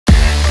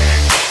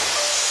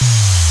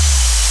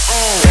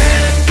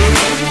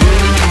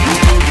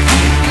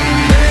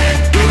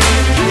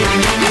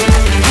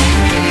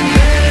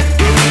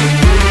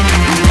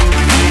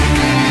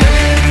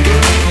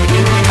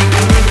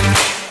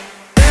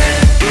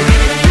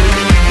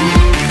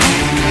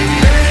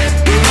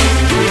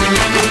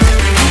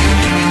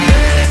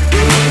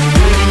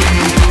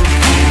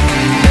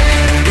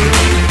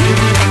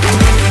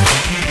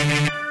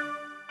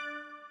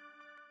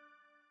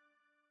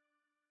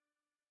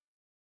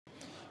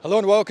Hello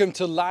and welcome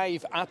to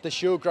Live at the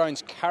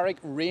Showgrounds. Carrick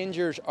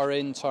Rangers are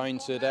in town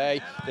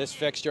today. This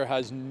fixture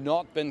has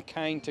not been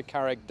kind to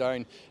Carrick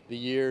down the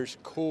years.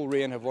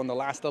 Coleraine have won the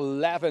last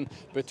 11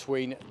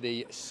 between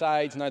the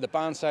sides. Now the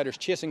Bannsiders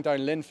chasing down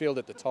Linfield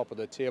at the top of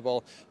the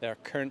table. They're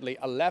currently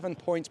 11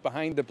 points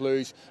behind the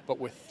Blues, but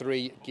with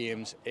 3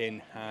 games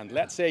in hand.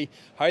 Let's see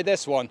how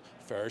this one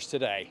fares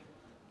today.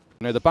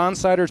 Now the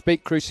Bannsiders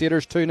beat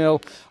Crusaders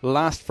 2-0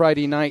 last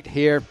Friday night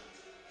here,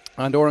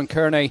 and Oran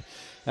Kearney,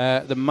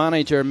 the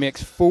manager,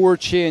 makes 4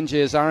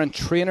 changes. Aaron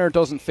Traynor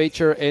doesn't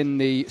feature in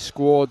the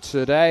squad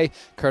today.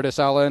 Curtis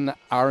Allen,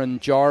 Aaron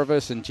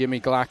Jarvis and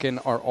Jimmy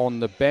Glacken are on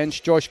the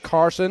bench. Josh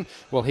Carson,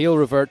 well, he'll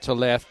revert to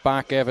left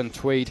back. Evan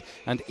Tweed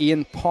and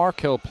Ian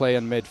Parkhill play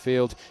in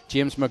midfield.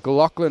 James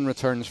McLaughlin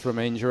returns from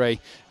injury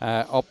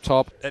up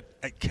top.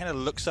 It kind of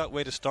looks that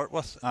way to start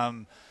with,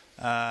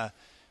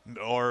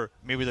 or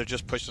maybe they're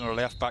just pushing their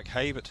left back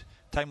high, but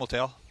time will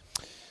tell.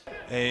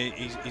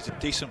 He's a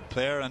decent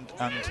player and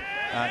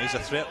he's a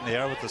threat in the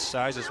air with his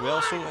size as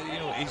well. So you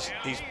know he's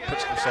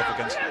pitched himself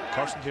against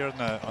Carson here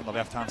on the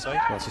left hand side.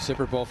 Well, it's a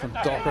super ball from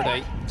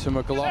Doherty to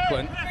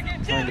McLaughlin,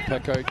 trying to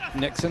pick out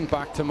Nixon.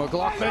 Back to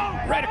McLaughlin,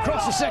 right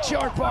across the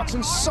 6-yard box,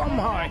 and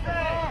somehow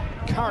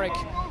Carrick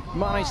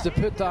managed to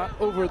put that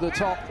over the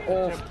top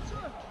of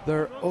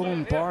their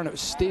own barn. It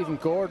was Stephen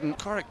Gordon.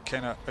 Carrick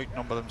kind of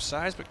outnumber them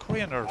size, but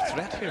Coleraine are a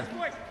threat here.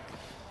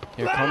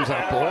 Here comes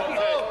that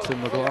ball to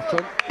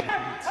McLaughlin.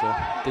 It's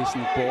a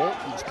decent ball.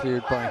 It's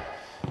cleared by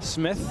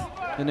Smith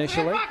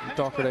initially.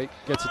 Doherty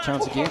gets a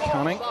chance again.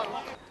 Canning,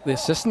 the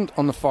assistant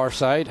on the far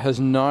side, has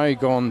now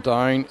gone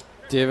down,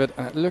 David,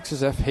 and it looks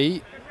as if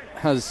he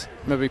has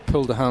maybe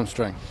pulled a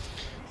hamstring.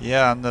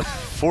 Yeah, and the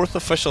 4th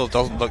official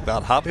doesn't look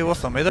that happy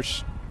with him either.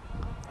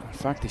 In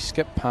fact, he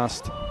skipped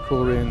past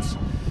Colerane's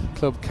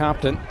club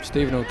captain,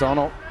 Stephen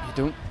O'Donnell. You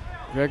don't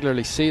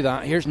regularly see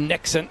that. Here's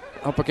Nixon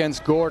up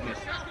against Gordon.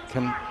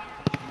 Can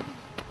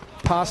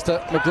pass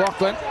to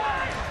McLaughlin,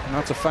 and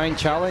that's a fine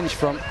challenge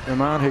from the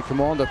man who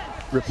came on to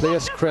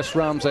replace Chris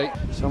Ramsey.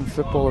 Some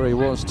footballer he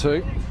was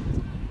too.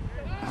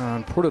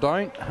 And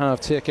Portadown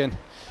have taken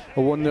a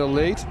 1-0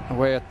 lead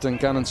away at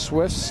Dungannon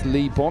Swifts.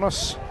 Lee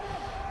Bonus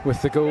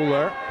with the goal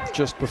there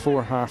just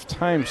before half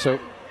time. So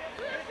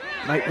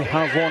might we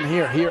have one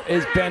here. Here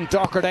is Ben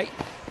Doherty.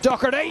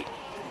 Doherty!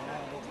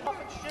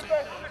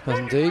 As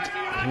indeed,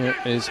 here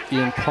is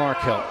Ian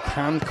Parkhill.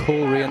 Can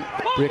Coleraine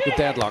break the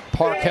deadlock?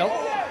 Parkhill,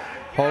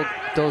 Hogg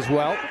does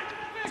well.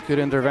 Good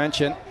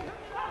intervention.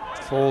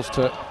 Falls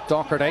to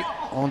Doherty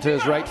onto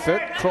his right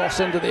foot. Cross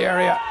into the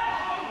area.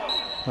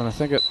 And I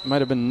think it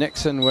might have been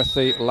Nixon with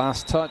the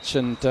last touch,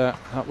 and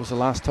that was the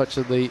last touch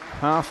of the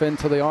half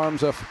into the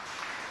arms of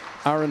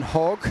Aaron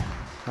Hogg.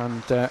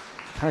 And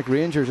Carrick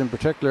Rangers in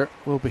particular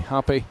will be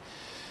happy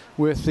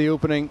with the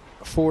opening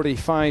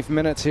 45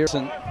 minutes here.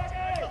 And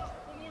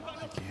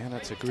again,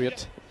 it's a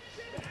great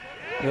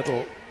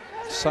little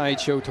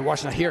sideshow to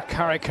watch. Now here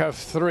Carrick have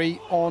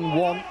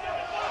 3-on-1.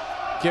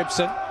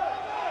 Gibson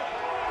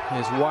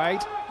is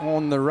wide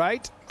on the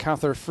right.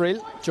 Cather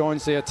Friel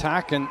joins the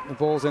attack, and the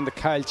ball's into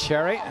Kyle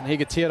Cherry, and he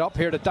could tee it up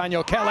here to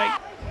Daniel Kelly.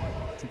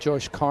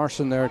 Josh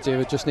Carson there,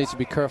 David, just needs to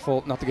be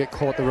careful not to get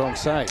caught the wrong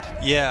side.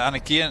 Yeah, and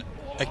again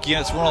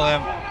it's one of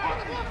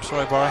them.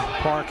 Sorry, Barry.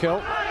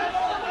 Parkhill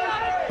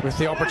with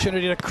the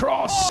opportunity to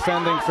cross,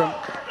 defending from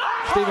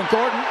Stephen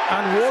Gordon,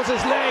 and was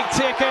his leg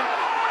taken?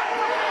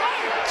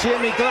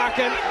 Jamie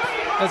Glacken,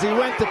 as he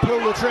went to pull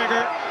the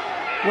trigger,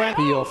 went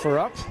the offer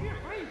up.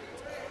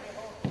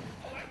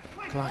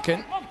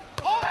 Glacken,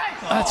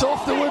 that's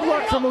off the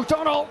woodwork from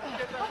O'Donnell,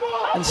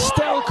 and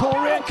still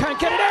Coleraine can't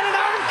get it in, and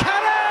Aaron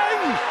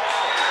Canning!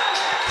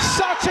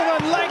 Such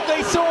an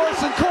unlikely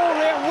source, and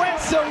Coleraine went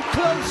so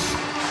close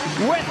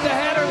with the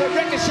header that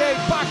ricocheted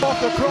back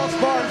off the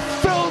crossbar.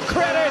 Full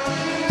credit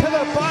to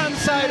the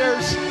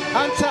Bannsiders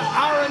and to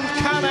Aaron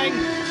Canning,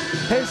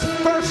 his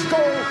first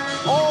goal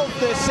of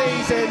the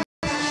season.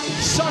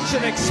 Such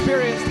an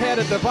experienced head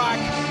at the back,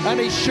 and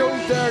he showed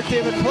there,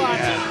 David Platt,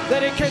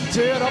 that he can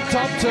do it up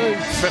top too.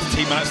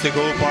 15 minutes to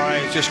go,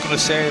 Barry. Just going to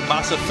say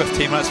massive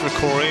 15 minutes for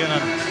Coleraine,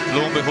 and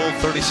lo and behold,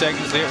 30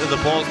 seconds later the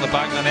ball's in the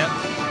back of the net.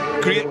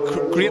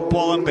 Great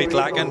ball in by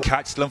Glacken,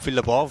 catch Linfield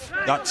above.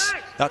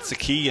 That's the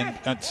key, and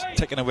it's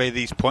taking away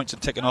these points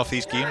and ticking off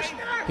these games.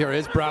 Here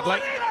is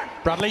Bradley.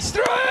 Bradley's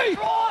through!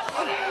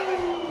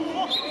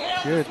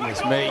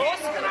 Goodness me.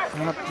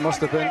 That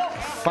must have been a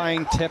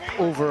fine tip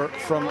over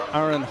from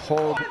Aaron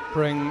Hogg.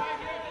 Bring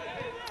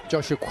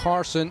Joshua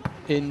Carson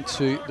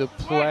into the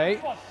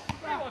play.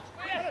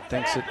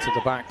 Dinks it to the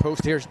back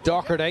post. Here's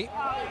Doherty.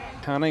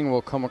 Canning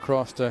will come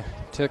across to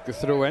take the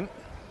throw in.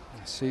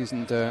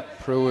 Seasoned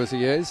pro as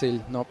he is,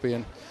 he'll not be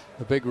in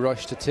a big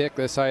rush to take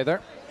this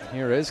either.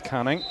 Here is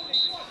Canning.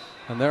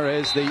 And there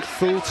is the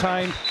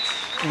full-time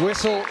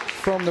whistle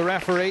from the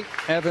referee,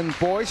 Evan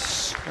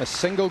Boyce. A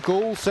single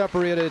goal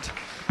separated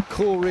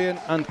Coleraine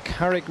and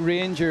Carrick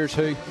Rangers,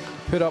 who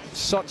put up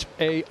such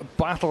a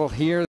battle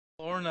here.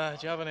 Lauren, do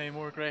you have any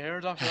more grey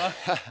hairs after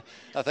that?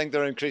 I think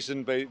they're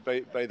increasing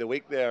by the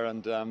week there.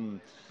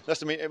 And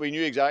listen, we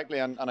knew exactly,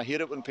 and I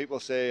hate it when people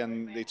say,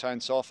 and they try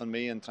and soften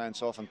me and try and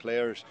soften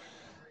players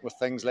with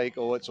things like,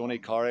 oh, it's only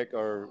Carrick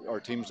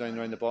or teams down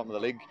around the bottom of the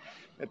league.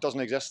 It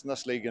doesn't exist in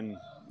this league, and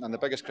the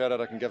biggest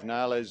credit I can give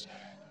Niall is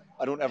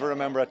I don't ever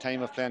remember a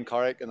time of playing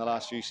Carrick in the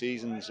last few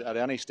seasons at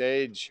any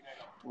stage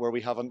where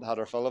we haven't had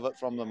our fill of it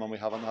from them, and we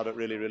haven't had it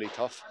really, really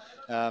tough.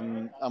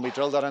 And we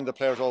drilled that into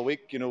players all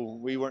week. You know,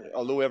 we weren't,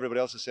 although everybody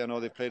else is saying, oh,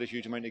 they've played a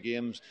huge amount of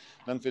games.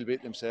 Linfield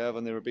beat them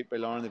 7, they were beat by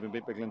Larne, they've been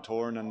beat by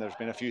Glentoran, and there's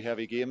been a few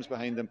heavy games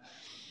behind them.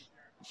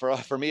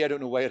 For me, I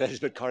don't know why it is,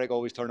 but Carrick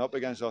always turn up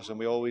against us, and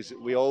we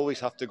always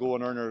have to go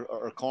and earn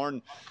our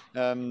corn.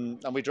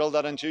 And we drilled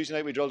that in Tuesday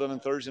night, we drilled it on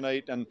Thursday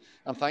night, and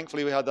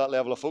thankfully we had that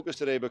level of focus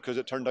today, because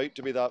it turned out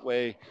to be that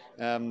way.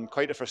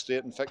 Quite a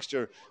frustrating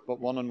fixture,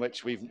 but one in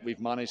which we've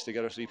managed to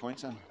get our 3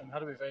 points in. And had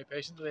to be very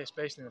patient today,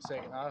 especially in the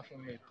second half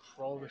when we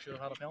probably should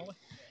have had a penalty.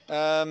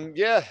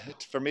 Yeah,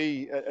 for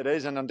me it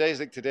is, and on days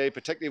like today,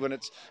 particularly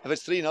if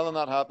it's 3-0 and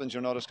that happens,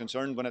 you're not as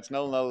concerned. When it's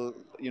 0-0,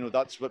 you know,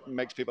 that's what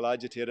makes people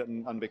agitated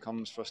and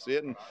becomes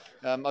frustrating.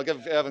 I'll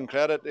give Evan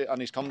credit, and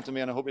he's come to me,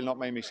 and I hope he'll not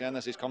mind me saying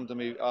this. He's come to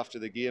me after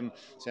the game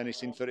saying he's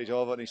seen footage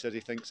of it, and he says he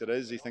thinks it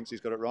is. He thinks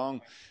he's got it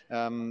wrong,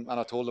 and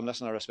I told him,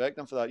 listen, I respect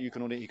him for that. He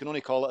can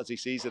only call it as he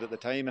sees it at the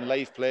time. In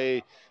live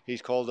play,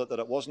 he's called it that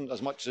it wasn't.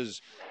 As much as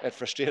it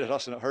frustrated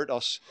us and it hurt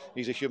us,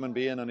 he's a human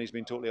being, and he's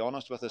been totally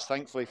honest with us.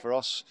 Thankfully for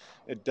us,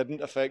 it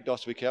didn't affect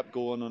us. We kept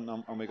going,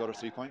 and we got our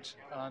 3 points.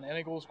 And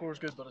any goal score is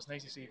good, but it's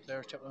nice to see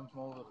players chipping in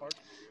from all over the park.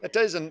 It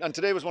is, and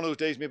today was one of those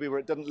days maybe where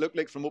it didn't look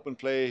like from open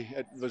play.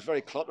 It was very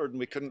cluttered, and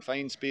we couldn't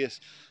find space,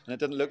 and it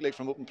didn't look like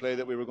from open play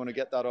that we were going to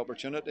get that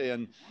opportunity.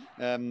 And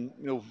you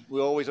know, we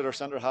always at our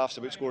centre halves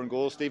about scoring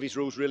goals. Stevie's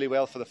rose really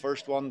well for the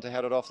first one to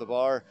head it off the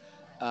bar,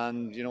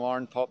 and you know,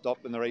 Aaron popped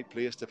up in the right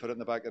place to put it in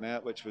the back of the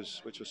net, which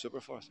was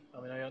super for us.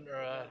 I mean, I enter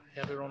a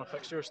heavy run of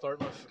fixtures,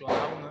 starting with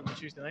Glenavon on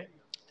Tuesday night.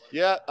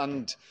 Yeah,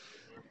 and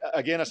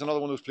again, it's another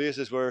one of those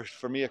places where,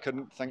 for me, I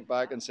couldn't think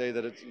back and say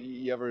that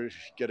you ever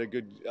get a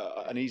good,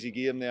 an easy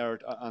game there.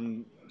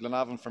 And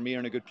Glenavon, for me, are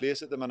in a good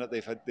place at the minute.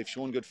 They've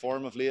shown good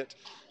form of late,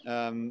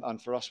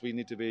 and for us, we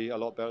need to be a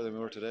lot better than we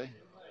were today.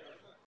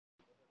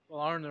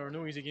 Well, Aaron, there were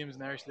no easy games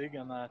in the Irish League,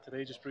 and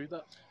today just proved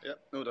that. Yeah,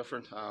 no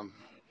different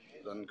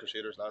than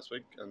Crusaders last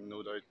week, and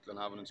no doubt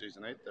Glenavon on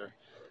Tuesday night. They're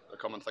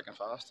coming thick and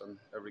fast, and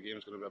every game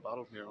is going to be a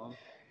battle from here on.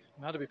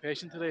 You had to be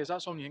patient today. Is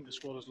that something you think the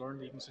squad has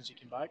learned even since you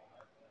came back?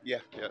 Yeah,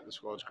 the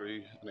squad's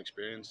grew in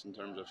experience in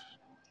terms of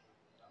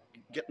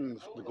getting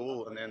the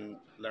goal and then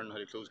learning how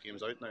to close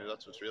games out now.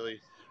 That's what's really,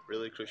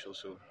 really crucial.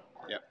 So,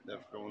 yeah, they've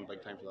grown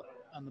big time for that.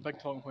 And the big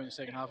talking point in the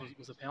second half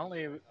was the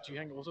penalty. Do you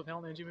think it was a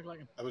penalty in Jimmy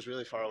McLaughlin? I was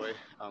really far away.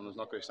 I was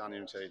not going to stand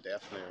here and say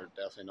definitely or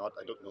definitely not.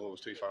 I don't know. It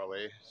was too far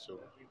away. So.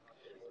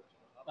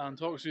 And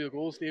talk us through the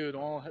goal. Stevie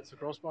O'Donnell hits the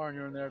crossbar, and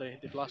you're in there to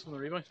blast on the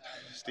rebound.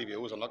 Stevie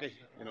O was unlucky,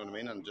 you know what I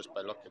mean, and just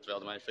by luck it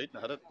fell to my feet and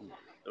I hit it. And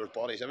there were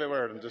bodies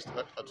everywhere, and just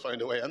I'd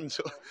found a way in,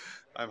 so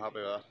I'm happy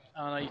with that.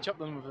 And you chipped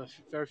in with a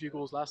fair few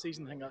goals last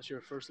season. I think that's your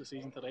first of the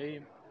season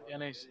today.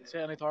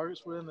 Set any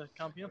targets for in the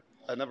campaign?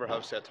 I never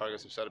have set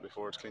targets. I've said it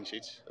before. It's clean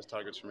sheets as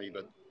targets for me,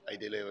 but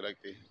ideally I would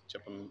like to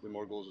chip in with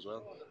more goals as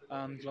well.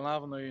 And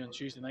Glenavon now on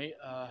Tuesday night,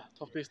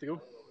 tough place to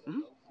go.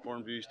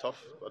 Mournview's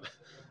tough, but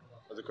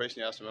the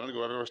question you asked me a minute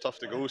ago, everywhere's tough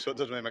to go, so it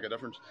doesn't really make a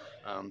difference.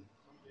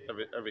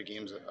 Every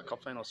game's a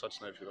cup final such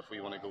now. If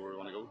we want to go, we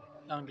want to go.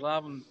 And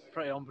Glenavon,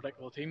 pretty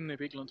unpredictable team. They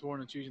beat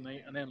Glentoran on Tuesday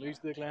night and then lose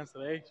to the Glens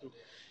today. So.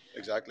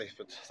 Exactly,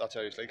 but that's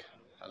Irish League,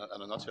 and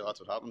in a nutshell, that's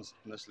what happens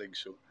in this league.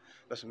 So,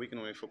 listen, we can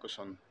only focus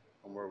on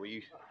what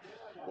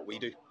we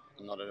do,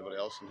 and not anybody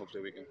else, and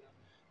hopefully we can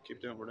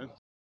keep doing what we're doing.